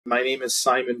My name is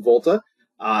Simon Volta.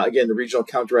 Again, the Regional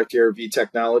Account Director here at V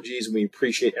Technologies. We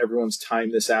appreciate everyone's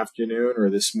time this afternoon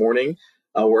or this morning,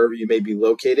 wherever you may be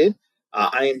located.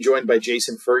 I am joined by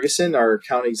Jason Ferguson, our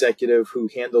account executive who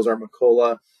handles our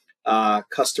Macola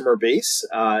customer base,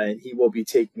 and he will be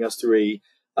taking us through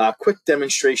a quick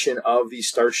demonstration of the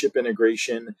StarShip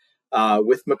integration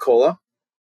with Macola.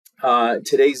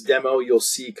 Today's demo, you'll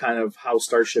see kind of how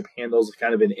StarShip handles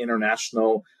kind of an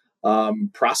international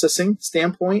processing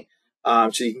standpoint.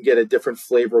 So you can get a different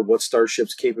flavor of what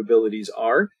StarShip's capabilities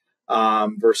are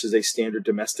versus a standard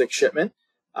domestic shipment.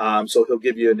 So he'll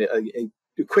give you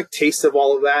a quick taste of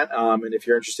all of that. And if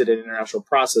you're interested in international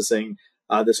processing,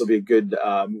 this will be a good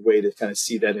way to kind of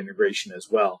see that integration as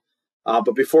well.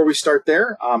 But before we start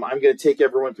there, I'm going to take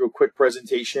everyone through a quick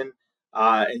presentation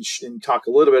and talk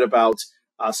a little bit about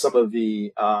some of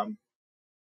the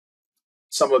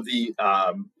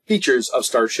features of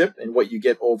StarShip and what you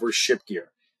get over ShipGear.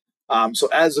 So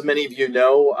as many of you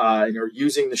know and are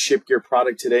using the ShipGear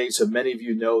product today, so many of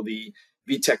you know the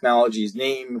V Technologies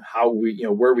name, how we,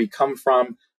 where we come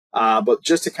from. But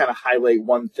just to kind of highlight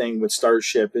one thing with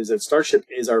StarShip is that StarShip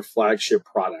is our flagship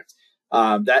product.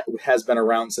 That has been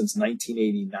around since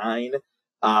 1989.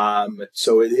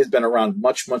 So it has been around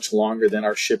much, much longer than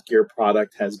our ShipGear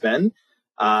product has been.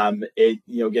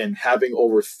 Again, having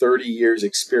over 30 years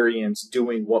experience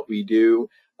doing what we do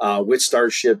with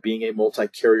StarShip being a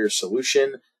multi-carrier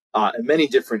solution and many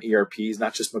different ERPs,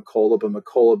 not just Macola, but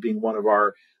Macola being one of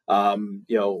our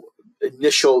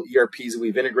initial ERPs that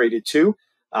we've integrated to.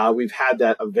 We've had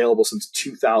that available since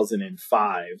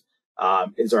 2005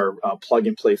 is our plug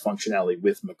and play functionality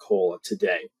with Macola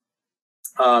today.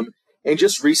 And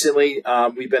just recently,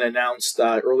 we've been announced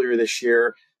earlier this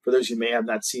year. For those who may have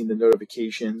not seen the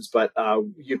notifications, but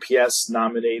UPS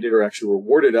nominated or actually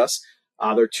rewarded us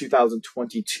their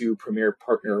 2022 Premier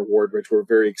Partner Award, which we're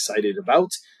very excited about.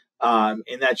 And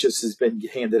that just has been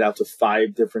handed out to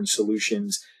 5 different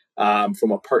solutions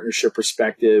from a partnership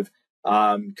perspective,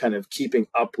 kind of keeping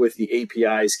up with the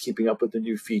APIs, keeping up with the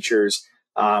new features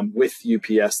with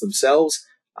UPS themselves.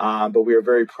 But we are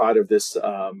very proud of this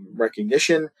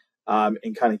recognition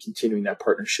and kind of continuing that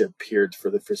partnership here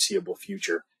for the foreseeable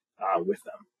future with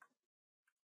them.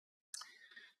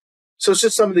 So it's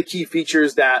just some of the key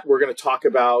features that we're going to talk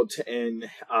about and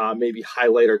maybe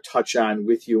highlight or touch on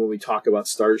with you when we talk about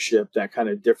StarShip that kind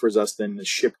of differs us than the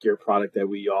ShipGear product that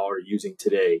we all are using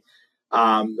today.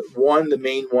 The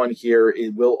main one here,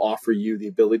 it will offer you the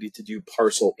ability to do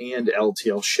parcel and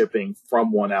LTL shipping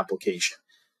from one application.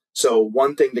 So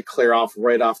one thing to clear off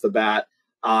right off the bat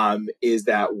is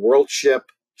that WorldShip,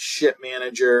 Ship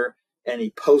Manager,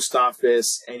 any post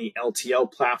office, any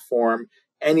LTL platform,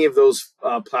 any of those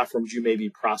platforms you may be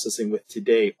processing with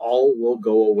today, all will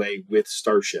go away with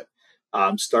StarShip.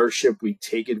 StarShip, we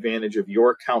take advantage of your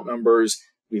account numbers.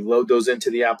 We load those into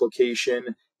the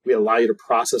application. We allow you to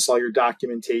process all your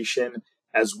documentation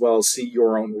as well as see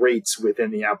your own rates within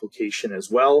the application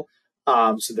as well.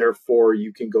 So therefore,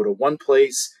 you can go to one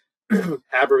place, have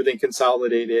everything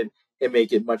consolidated, and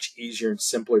make it much easier and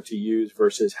simpler to use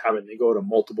versus having to go to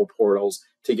multiple portals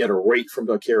to get a rate from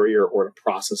the carrier or to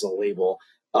process a label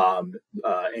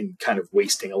and kind of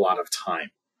wasting a lot of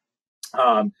time.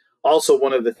 Also,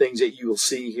 one of the things that you will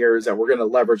see here is that we're going to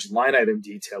leverage line item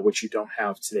detail, which you don't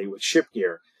have today with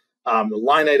ShipGear. The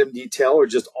line item detail are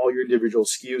just all your individual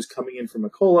SKUs coming in from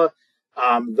Macola.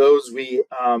 Those we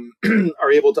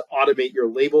are able to automate your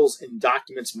labels and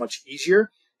documents much easier.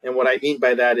 And what I mean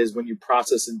by that is when you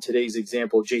process in today's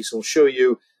example, Jason will show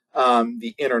you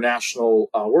the international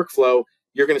workflow,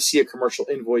 you're going to see a commercial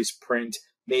invoice print,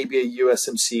 maybe a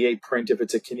USMCA print if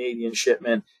it's a Canadian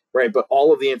shipment, right? But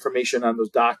all of the information on those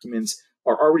documents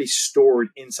are already stored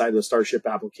inside the StarShip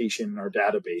application in our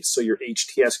database. So your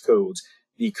HTS codes,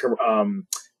 the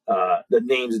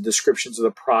names and descriptions of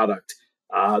the product,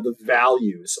 the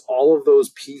values, all of those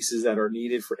pieces that are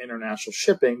needed for international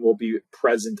shipping will be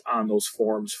present on those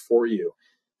forms for you.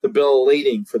 The bill of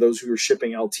lading for those who are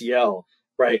shipping LTL,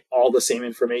 right? All the same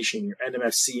information, your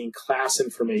NMFC and class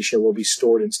information will be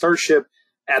stored in StarShip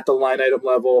at the line item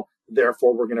level.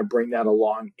 Therefore, we're going to bring that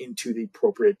along into the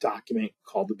appropriate document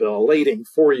called the bill of lading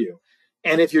for you.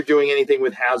 And if you're doing anything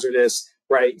with hazardous,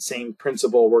 right, same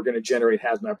principle, we're going to generate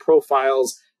hazmat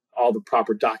profiles. All the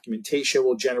proper documentation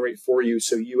will generate for you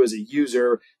so you as a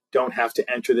user don't have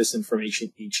to enter this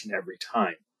information each and every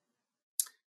time.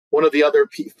 One of the other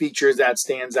features that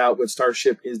stands out with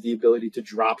StarShip is the ability to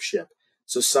drop ship.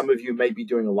 So some of you may be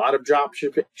doing a lot of drop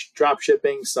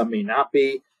shipping, some may not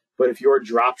be, but if you're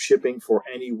drop shipping for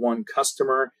any one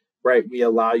customer, right, we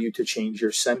allow you to change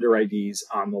your sender IDs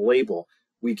on the label.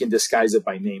 We can disguise it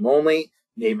by name only.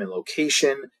 name and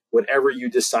location, whatever you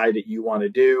decide that you want to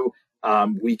do.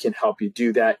 We can help you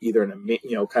do that either in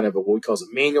a kind of what we call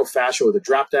a manual fashion with a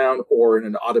drop down, or in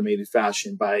an automated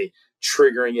fashion by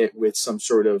triggering it with some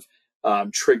sort of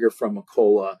trigger from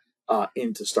Macola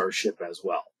into StarShip as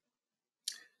well.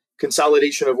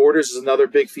 Consolidation of orders is another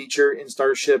big feature in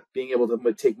StarShip, being able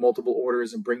to take multiple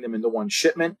orders and bring them into one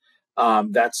shipment.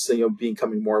 That's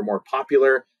becoming more and more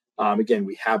popular. Again,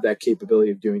 we have that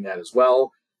capability of doing that as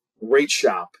well. Rate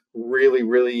shop, really,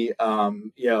 really,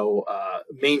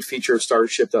 main feature of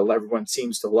StarShip that everyone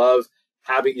seems to love.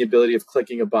 Having the ability of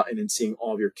clicking a button and seeing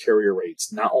all of your carrier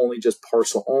rates, not only just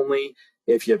parcel only.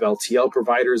 If you have LTL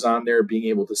providers on there, being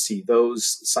able to see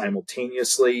those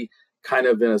simultaneously, kind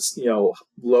of in a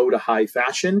low to high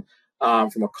fashion.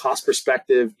 From a cost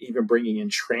perspective, even bringing in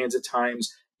transit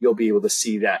times, you'll be able to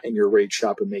see that in your rate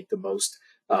shop and make the most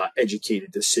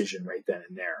educated decision right then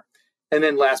and there. And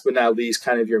then last but not least,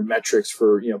 kind of your metrics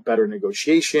for better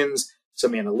negotiations,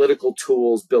 some analytical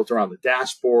tools built around the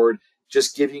dashboard,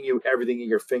 just giving you everything at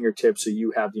your fingertips so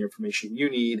you have the information you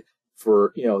need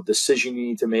for a decision you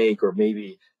need to make, or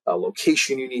maybe a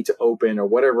location you need to open, or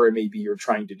whatever it may be you're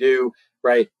trying to do,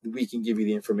 right? We can give you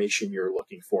the information you're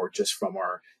looking for just from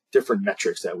our different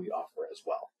metrics that we offer as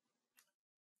well.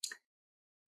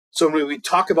 So when we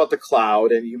talk about the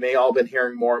cloud, and you may all been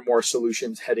hearing more and more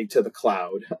solutions heading to the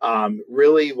cloud,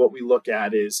 really what we look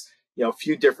at is a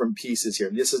few different pieces here.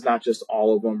 This is not just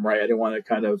all of them, right? I didn't want to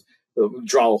kind of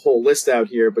draw a whole list out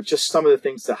here, but just some of the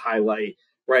things to highlight,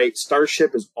 right?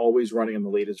 StarShip is always running on the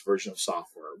latest version of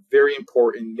software. Very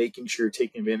important, making sure you're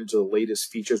taking advantage of the latest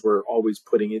features. We're always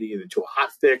putting it either into a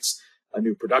hot fix, a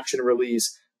new production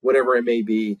release, whatever it may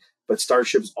be, but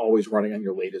StarShip is always running on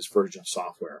your latest version of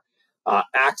software.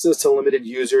 Access to limited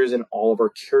users in all of our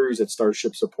carriers that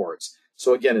StarShip supports.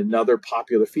 So again, another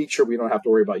popular feature, we don't have to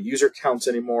worry about user counts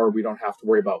anymore. We don't have to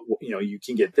worry about, you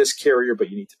can get this carrier, but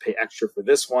you need to pay extra for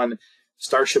this one.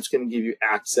 StarShip's going to give you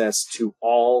access to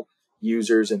all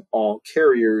users and all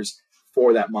carriers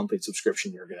for that monthly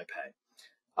subscription you're going to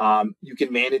pay. You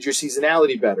can manage your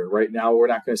seasonality better. Right now, we're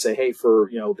not going to say, hey, for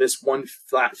this one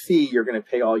flat fee, you're going to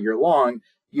pay all year long.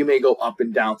 You may go up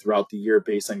and down throughout the year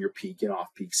based on your peak and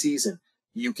off-peak season.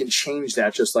 You can change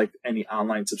that just like any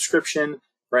online subscription,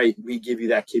 right? We give you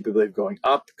that capability of going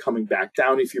up, coming back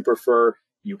down if you prefer.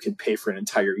 You can pay for an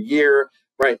entire year,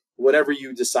 right? Whatever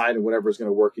you decide and whatever is going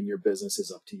to work in your business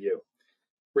is up to you.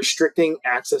 Restricting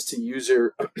access to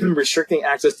users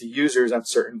on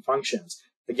certain functions.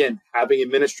 Again, having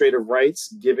administrative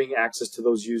rights, giving access to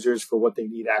those users for what they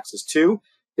need access to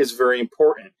is very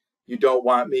important. You don't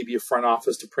want maybe a front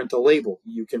office to print a label.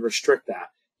 You can restrict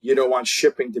that. You don't want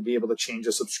shipping to be able to change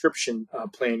a subscription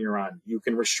plan you're on. You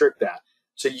can restrict that.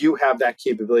 So you have that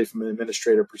capability from an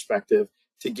administrative perspective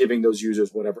to giving those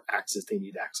users whatever access they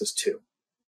need access to.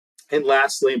 And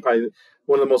lastly, and probably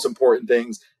one of the most important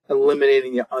things,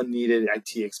 eliminating the unneeded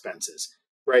IT expenses,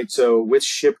 right? So with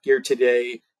ShipGear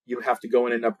today, you have to go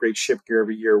in and upgrade ShipGear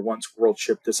every year once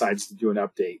WorldShip decides to do an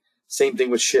update. Same thing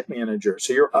with Ship Manager.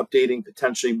 So you're updating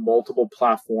potentially multiple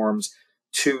platforms,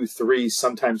 2, 3,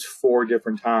 sometimes 4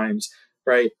 different times,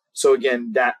 right? So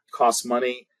again, that costs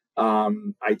money.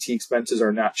 IT expenses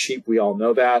are not cheap. We all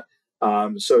know that.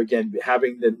 So again,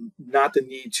 having not the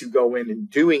need to go in and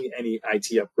doing any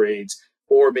IT upgrades,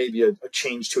 or maybe a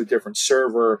change to a different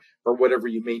server or whatever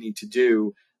you may need to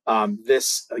do.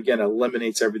 This, again,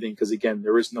 eliminates everything because, again,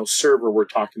 there is no server we're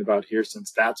talking about here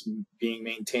since that's being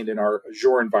maintained in our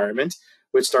Azure environment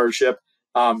with StarShip.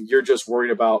 You're just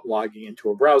worried about logging into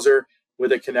a browser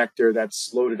with a connector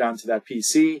that's loaded onto that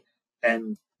PC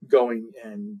and going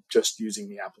and just using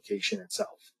the application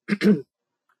itself.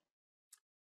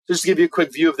 Just to give you a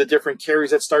quick view of the different carriers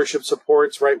that StarShip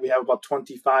supports, right? We have about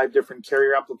 25 different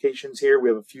carrier applications here. We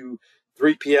have a few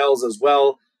 3PLs as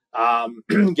well.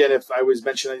 Again, if I was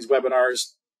mentioning these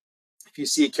webinars, if you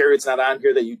see a carrier that's not on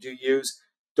here that you do use,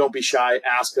 don't be shy,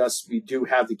 ask us. We do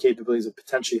have the capabilities of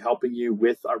potentially helping you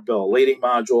with our bill of lading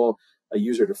module, a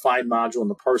user-defined module in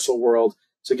the parcel world.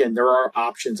 So again, there are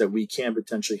options that we can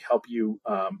potentially help you,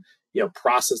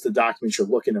 process the documents you're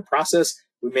looking to process.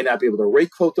 We may not be able to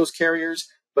rate quote those carriers,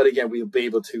 but again, we'll be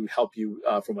able to help you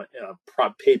from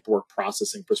a paperwork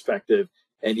processing perspective,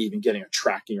 and even getting a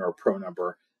tracking or a pro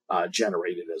number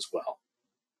generated as well.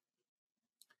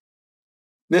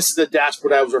 This is the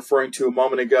dashboard I was referring to a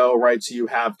moment ago, right? So you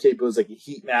have capabilities like a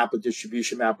heat map, a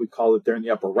distribution map, we call it there in the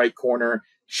upper right corner,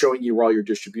 showing you where all your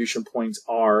distribution points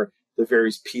are, the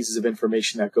various pieces of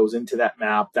information that goes into that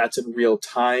map. That's in real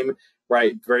time,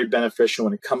 right? Very beneficial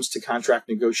when it comes to contract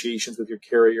negotiations with your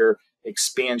carrier,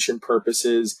 expansion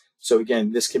purposes. So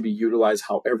again, this can be utilized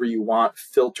however you want,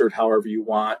 filtered however you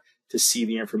want to see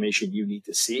the information you need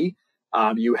to see.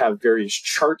 You have various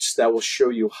charts that will show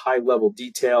you high-level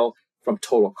detail from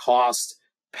total cost,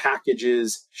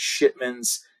 packages,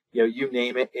 shipments, you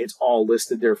name it, it's all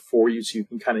listed there for you, so you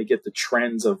can kind of get the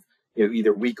trends of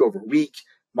either week over week,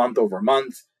 month over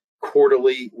month,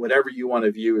 quarterly, whatever you want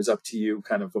to view is up to you,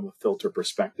 kind of from a filter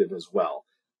perspective as well.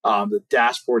 The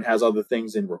dashboard has other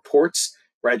things in reports,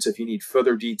 right? So if you need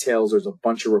further details, there's a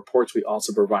bunch of reports we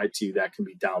also provide to you that can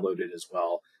be downloaded as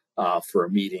well for a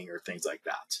meeting or things like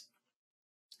that.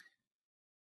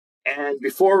 And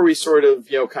before we sort of,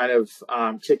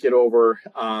 kick it over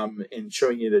and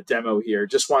showing you the demo here,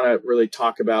 just want to really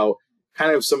talk about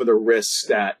kind of some of the risks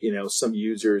that, some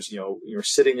users, you're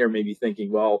sitting there maybe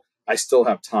thinking, well, I still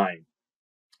have time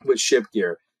with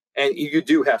ShipGear. And you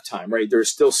do have time, right?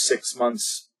 There's still 6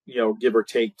 months, give or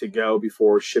take to go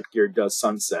before ShipGear does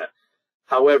sunset.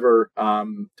 However,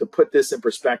 to put this in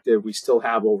perspective, we still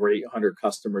have over 800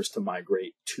 customers to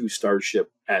migrate to StarShip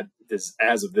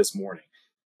as of this morning.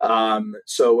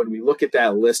 So when we look at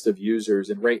that list of users,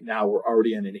 and right now we're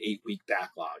already in an 8-week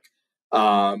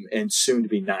backlog, and soon to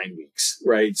be 9 weeks,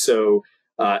 right? So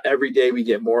every day we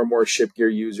get more and more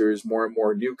ShipGear users, more and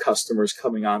more new customers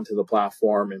coming onto the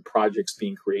platform and projects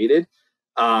being created.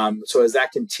 So as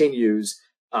that continues,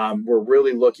 we're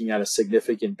really looking at a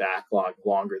significant backlog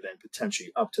longer than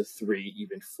potentially up to 3,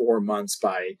 even 4 months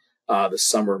by the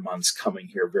summer months coming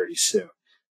here very soon.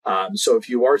 So if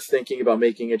you are thinking about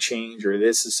making a change, or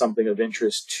this is something of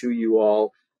interest to you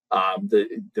all,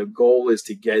 the goal is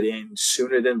to get in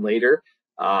sooner than later.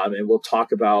 And we'll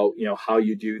talk about, how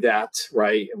you do that,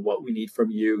 right? And what we need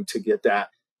from you to get that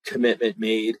commitment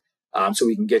made, so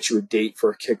we can get you a date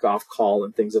for a kickoff call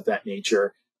and things of that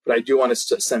nature. But I do want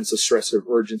to sense a stress of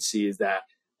urgency is that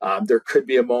there could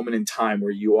be a moment in time where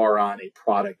you are on a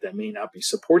product that may not be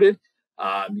supported.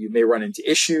 You may run into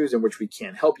issues in which we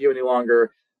can't help you any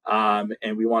longer.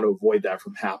 And we want to avoid that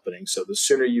from happening. So the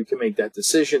sooner you can make that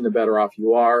decision, the better off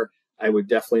you are. I would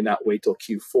definitely not wait till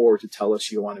Q4 to tell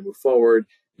us you want to move forward.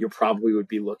 You probably would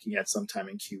be looking at sometime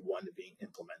in Q1 to being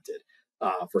implemented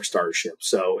for StarShip.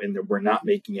 So, and we're not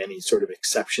making any sort of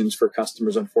exceptions for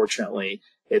customers, unfortunately.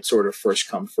 It's sort of first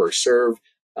come, first serve,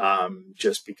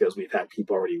 just because we've had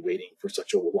people already waiting for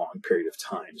such a long period of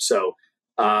time. So,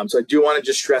 so I do want to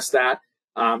just stress that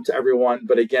to everyone.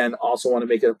 But again, also want to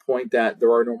make it a point that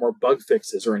there are no more bug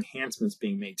fixes or enhancements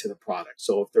being made to the product.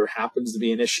 So if there happens to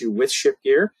be an issue with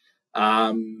ShipGear,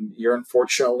 you're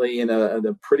unfortunately in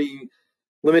a pretty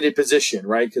limited position,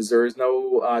 right? Because there is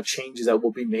no changes that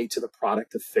will be made to the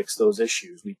product to fix those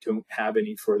issues. We don't have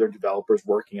any further developers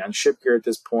working on ShipGear at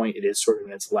this point. It is sort of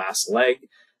in its last leg.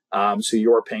 So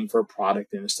you're paying for a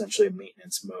product in essentially a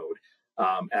maintenance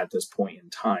mode at this point in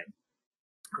time.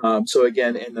 So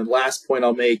again, and the last point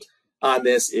I'll make on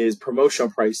this is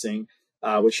promotional pricing,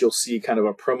 which you'll see kind of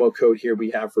a promo code here we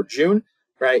have for June,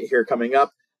 right here coming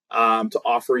up to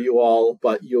offer you all,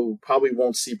 but you'll probably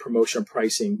won't see promotion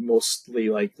pricing mostly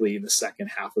likely in the second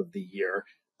half of the year.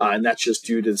 And that's just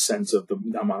due to the sense of the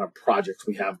amount of projects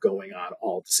we have going on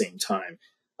all at the same time.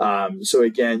 So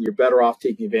again, you're better off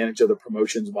taking advantage of the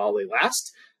promotions while they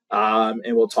last.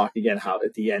 And we'll talk again how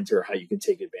at the end or how you can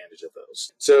take advantage of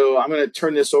those. So I'm going to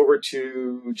turn this over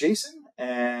to Jason,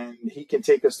 and he can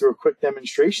take us through a quick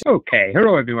demonstration. Okay,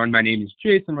 hello everyone. My name is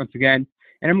Jason once again,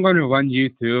 and I'm going to run you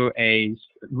through a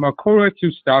Macola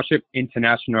to StarShip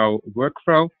International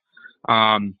workflow.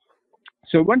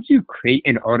 So once you create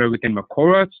an order within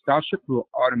Macola, StarShip will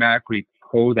automatically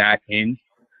pull that in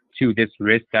to this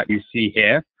list that you see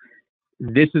here.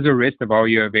 This is a list of all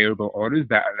your available orders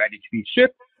that are ready to be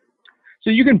shipped. So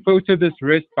you can filter this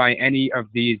list by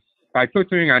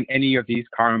filtering on any of these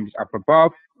columns up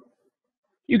above.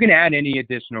 You can add any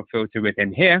additional filter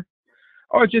within here,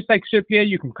 or just like ShipGear,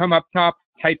 you can come up top,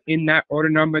 type in that order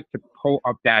number to pull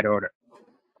up that order.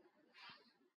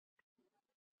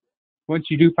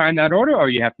 Once you do find that order, all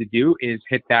you have to do is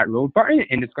hit that load button,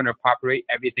 and it's going to populate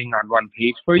everything on one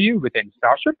page for you within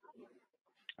StarShip.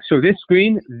 So this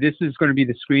is going to be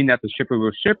the screen that the shipper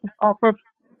will ship off of.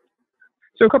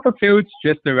 So a couple of fields,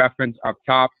 just the reference up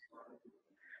top.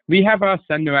 We have our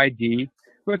sender ID.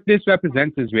 What this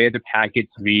represents is where the package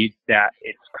reads that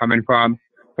it's coming from.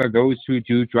 For those who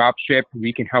do drop ship,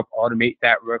 we can help automate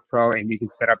that workflow, and we can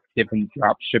set up different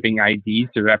drop shipping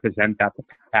IDs to represent that the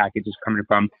package is coming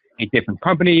from a different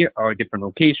company or a different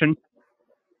location.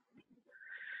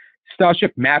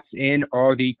 StarShip maps in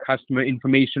all the customer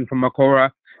information from Macola.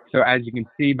 So as you can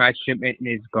see, my shipment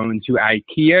is going to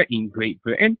IKEA in Great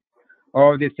Britain.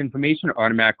 All this information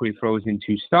automatically flows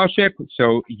into StarShip,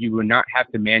 so you will not have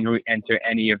to manually enter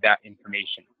any of that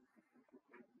information.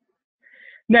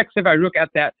 Next, if I look at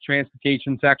that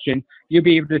transportation section, you'll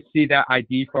be able to see that I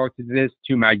defaulted this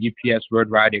to my UPS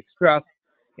Worldwide Express.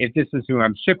 If this is who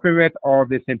I'm shipping with, all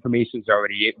this information is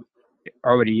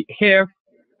already here.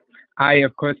 I,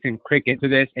 of course, can click into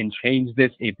this and change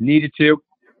this if needed to.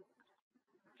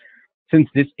 Since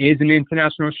this is an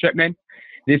international shipment,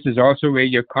 this is also where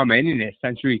you come in and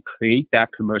essentially create that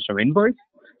commercial invoice.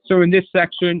 So in this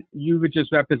section, you would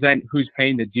just represent who's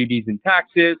paying the duties and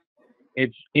taxes.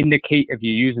 Indicate if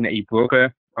you're using a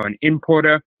broker or an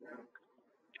importer.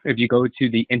 If you go to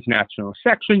the international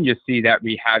section, you'll see that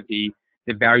we have the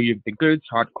value of the goods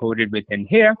hard-coded within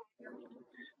here.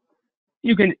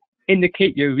 You can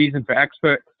indicate your reason for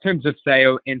export, terms of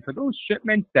sale, and for those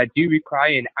shipments that do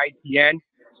require an ITN,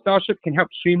 StarShip can help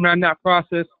streamline that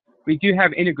process. We do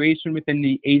have integration within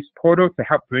the ACE portal to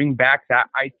help bring back that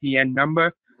ITN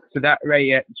number, so that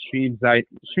way it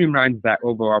streamlines that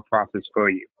overall process for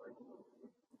you.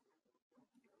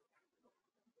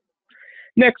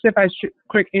 Next, if I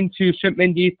click into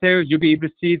shipment details, you'll be able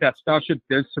to see that StarShip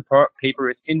does support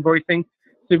paperless invoicing,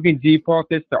 so we can default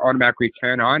this to automatically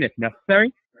turn on if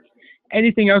necessary.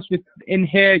 Anything else within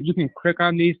here, you can click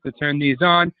on these to turn these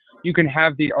on. You can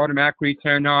have the automatically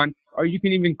turn on, or you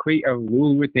can even create a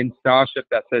rule within StarShip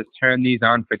that says turn these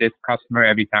on for this customer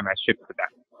every time I ship to them.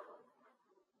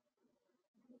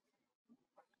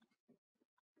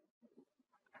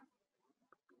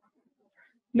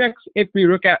 Next, if we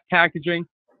look at packaging,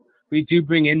 we do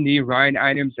bring in the Ryan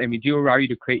items, and we do allow you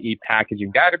to create a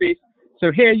packaging database.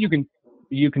 So here you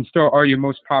can store all your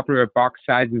most popular box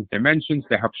sizes, dimensions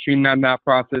to help streamline that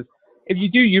process. If you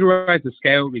do utilize the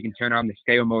scale, we can turn on the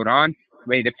scale mode on,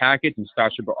 weigh the package, and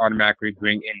StarShip will automatically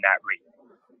bring in that rate.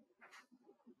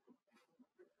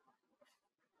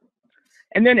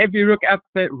 And then if you look at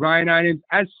the Ryan items,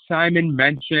 as Simon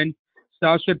mentioned,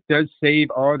 StarShip does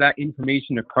save all that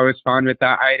information to correspond with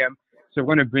that item. So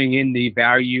we're going to bring in the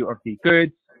value of the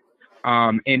goods.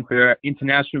 And for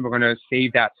international, we're going to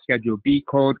save that Schedule B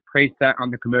code, place that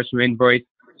on the commercial invoice.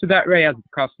 So that way, as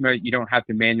a customer, you don't have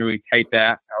to manually type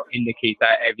that or indicate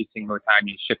that every single time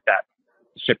you ship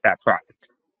that product.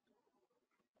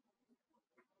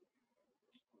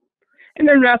 And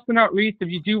then last but not least, if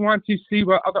you do want to see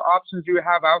what other options you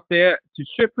have out there to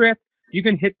ship with, you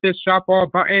can hit this shop all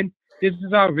button. This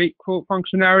is our rate quote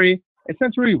functionality.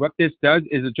 Essentially, what this does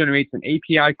is it generates an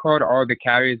API code to all the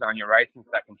carriers on your license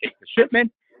that can take the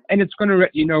shipment, and it's going to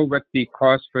let you know what the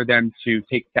cost for them to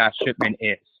take that shipment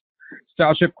is.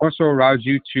 StarShip also allows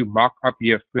you to mark up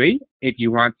your freight if you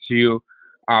want to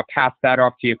pass that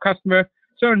off to your customer.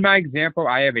 So in my example,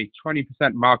 I have a 20%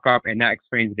 markup, and that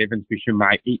explains the difference between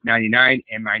my $8.99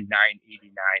 and my $9.89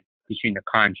 between the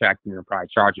contract and apply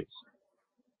charges.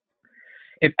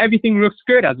 If everything looks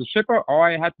good as a shipper, all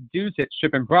I have to do is hit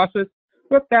ship and process.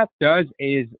 What that does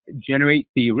is generate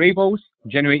the labels,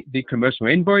 generate the commercial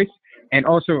invoice, and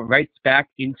also writes back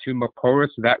into Macola,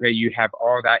 so that way you have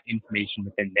all that information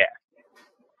within there.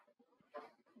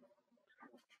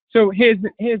 So here's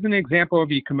an example of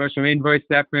the commercial invoice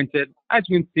that printed. As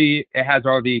you can see, it has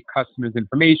all the customer's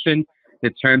information, the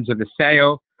terms of the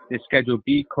sale, the Schedule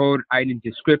B code, item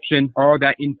description, all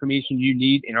that information you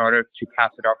need in order to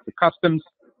pass it off to customs.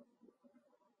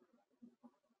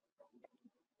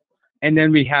 And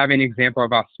then we have an example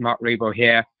of our smart label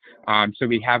here. So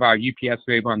we have our UPS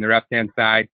label on the left-hand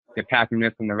side, the packing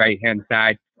list on the right-hand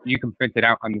side. You can print it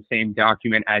out on the same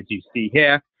document as you see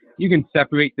here. You can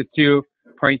separate the two,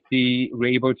 point the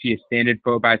label to your standard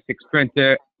 4x6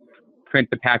 printer, print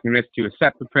the packing list to a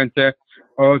separate printer,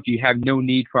 or if you have no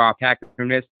need for our packing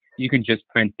list, you can just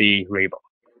print the label.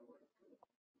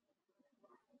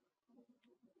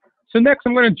 So next,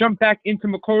 I'm going to jump back into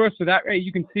Macola so that way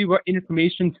you can see what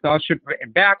information StarShip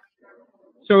written back.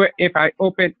 So if I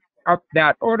open up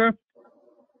that order,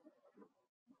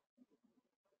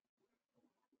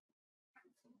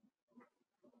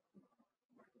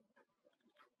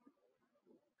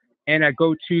 and I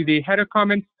go to the header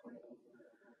comments,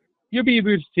 you'll be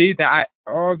able to see that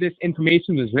all this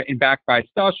information was written back by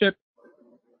StarShip.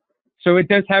 So it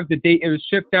does have the date it was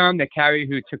shipped on, the carrier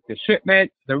who took the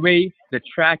shipment, the rate, the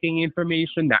tracking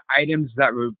information, the items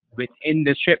that were within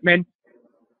the shipment.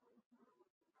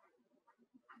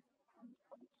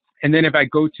 And then if I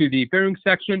go to the billing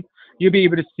section, you'll be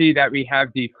able to see that we have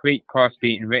the freight cost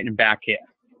being written back here.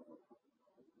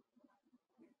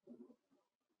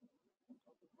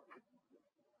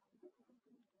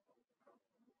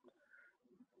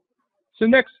 So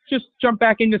next, just jump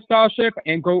back into StarShip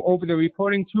and go over the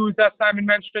reporting tools that Simon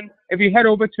mentioned. If you head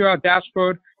over to our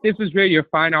dashboard, this is where you'll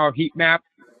find our heat map.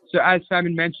 So as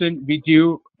Simon mentioned, we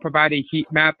do provide a heat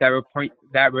map that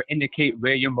will indicate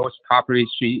where you're most properly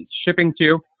shipping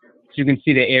to. So you can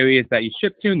see the areas that you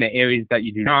ship to and the areas that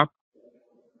you do not.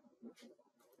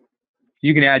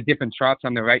 You can add different charts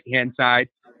on the right-hand side.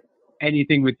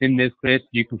 Anything within this list,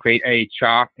 you can create a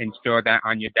chart and store that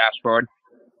on your dashboard.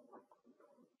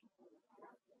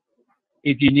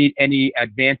 If you need any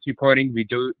advanced reporting, we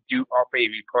do offer a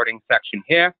reporting section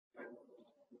here.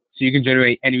 So you can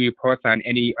generate any reports on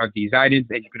any of these items,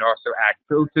 and you can also add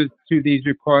filters to these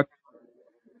reports.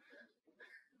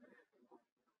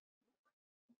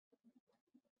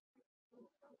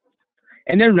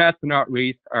 And then last but not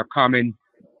least, our common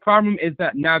problem is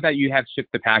that now that you have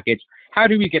shipped the package, how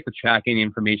do we get the tracking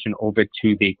information over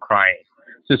to the client?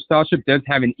 So StarShip does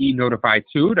have an e-notify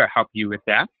tool to help you with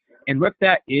that. And what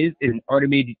that is an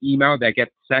automated email that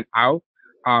gets sent out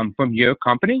from your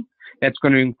company that's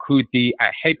going to include the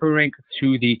hyperlink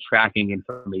to the tracking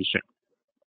information.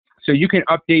 So you can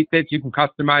update this, you can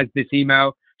customize this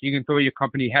email, you can throw your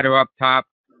company header up top,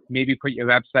 maybe put your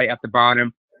website at the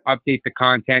bottom, update the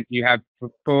content. You have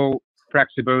full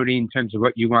flexibility in terms of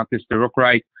what you want this to look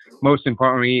like. Most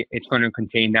importantly, it's going to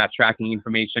contain that tracking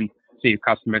information so your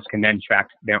customers can then track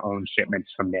their own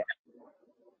shipments from there.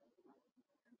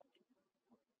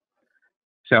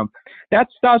 So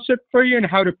that's StarShip for you and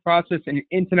how to process an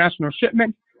international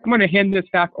shipment. I'm going to hand this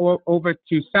back over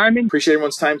to Simon. Appreciate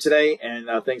everyone's time today, and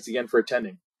thanks again for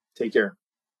attending. Take care.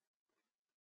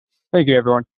 Thank you,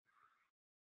 everyone.